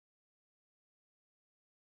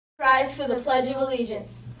Rise for the Pledge of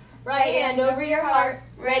Allegiance. Right hand over your heart.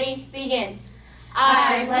 Ready, begin.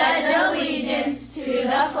 I pledge allegiance to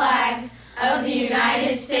the flag of the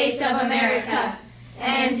United States of America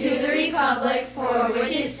and to the republic for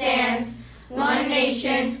which it stands, one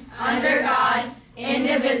nation, under God,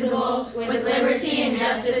 indivisible, with liberty and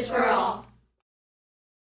justice for all.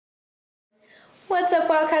 What's up,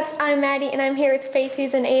 Wildcats? I'm Maddie, and I'm here with Faith,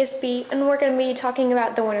 who's in ASB, and we're going to be talking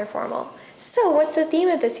about the Winter Formal. So, what's the theme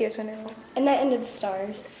of this year's Winter Formal? A Night Under the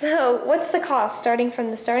Stars. So, what's the cost, starting from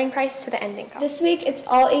the starting price to the ending cost? This week it's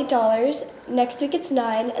all $8, next week it's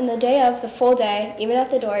 $9, and the day of, the full day, even at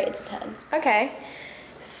the door, it's $10. Okay.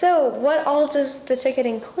 So, what all does the ticket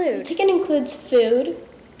include? The ticket includes food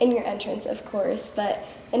and your entrance, of course, but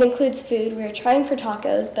it includes food. We're trying for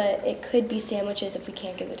tacos, but it could be sandwiches if we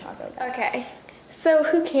can't get the taco back. Okay. So,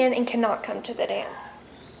 who can and cannot come to the dance?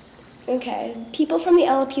 Okay, people from the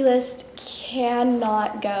LP list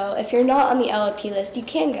cannot go. If you're not on the LP list, you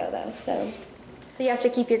can go, though, so. So you have to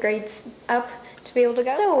keep your grades up to be able to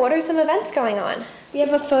go? So what are some events going on? We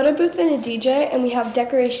have a photo booth and a DJ, and we have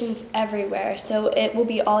decorations everywhere, so it will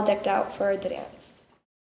be all decked out for the dance.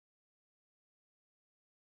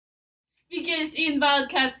 Wie geht es Ihnen,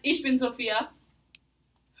 Wildcats? Ich bin Sophia.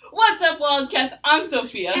 What's up, Wildcats? I'm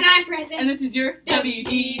Sophia. And I'm Present. And this is your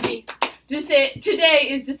WDB. Today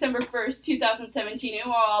is December 1st, 2017, and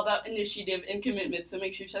we're all about initiative and commitment, so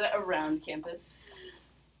make sure you show that around campus.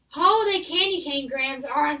 Holiday candy cane grams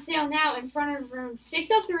are on sale now in front of room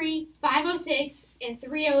 603, 506, and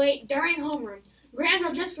 308 during homeroom. Grams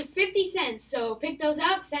are just for 50 cents, so pick those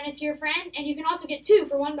up, send it to your friend, and you can also get 2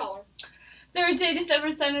 for $1. Thursday,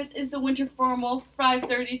 December 7th is the Winter Formal,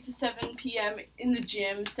 5:30 to 7 p.m. in the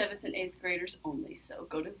gym, 7th and 8th graders only, so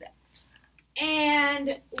go to that.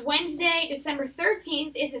 And Wednesday, December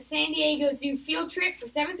 13th, is the San Diego Zoo field trip for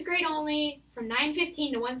 7th grade only from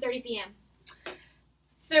 9:15 to 1:30 p.m.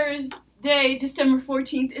 Thursday, December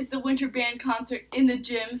 14th, is the Winter Band concert in the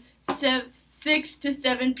gym, 6 to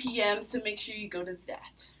 7 p.m., so make sure you go to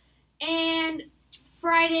that. And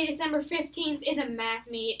Friday, December 15th, is a math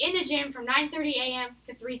meet in the gym from 9:30 a.m.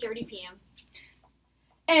 to 3:30 p.m.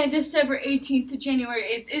 And December 18th to January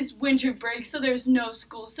 8th is winter break, so there's no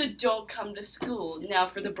school, so don't come to school. Now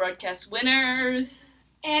for the broadcast winners.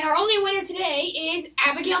 And our only winner today is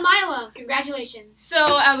Abigail Milam. Congratulations.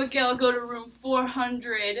 So, Abigail, go to room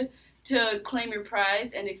 400 to claim your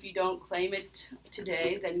prize, and if you don't claim it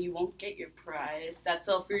today, then you won't get your prize. That's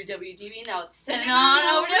all for your WDB. Now let's send it on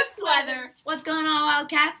over to Sweather. What's going on,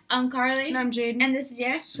 Wildcats? I'm Carly. And I'm Jaden. And this is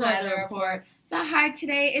your Sweather Report. The high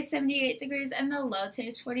today is 78 degrees and the low today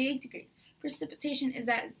is 48 degrees. Precipitation is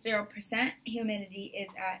at 0%, humidity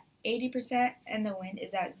is at 80%, and the wind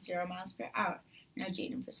is at 0 miles per hour. Now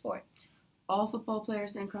Jaden for sports. All football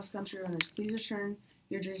players and cross-country runners, please return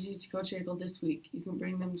your jerseys to Coach Hagel this week. You can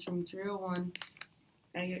bring them from 301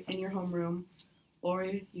 in your homeroom, or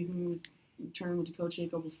you can return them to Coach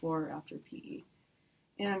Hagel before or after PE.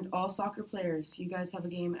 And all soccer players, you guys have a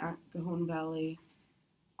game at Cajon Valley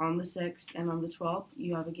on the 6th, and on the 12th,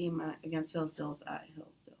 you have a game against Hillsdales at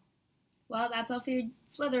Hillsdale. Well, that's all for your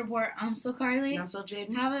Weather Report. I'm still Carly. And I'm still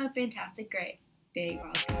Jaden. Have a fantastic, great day,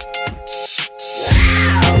 Wildcats.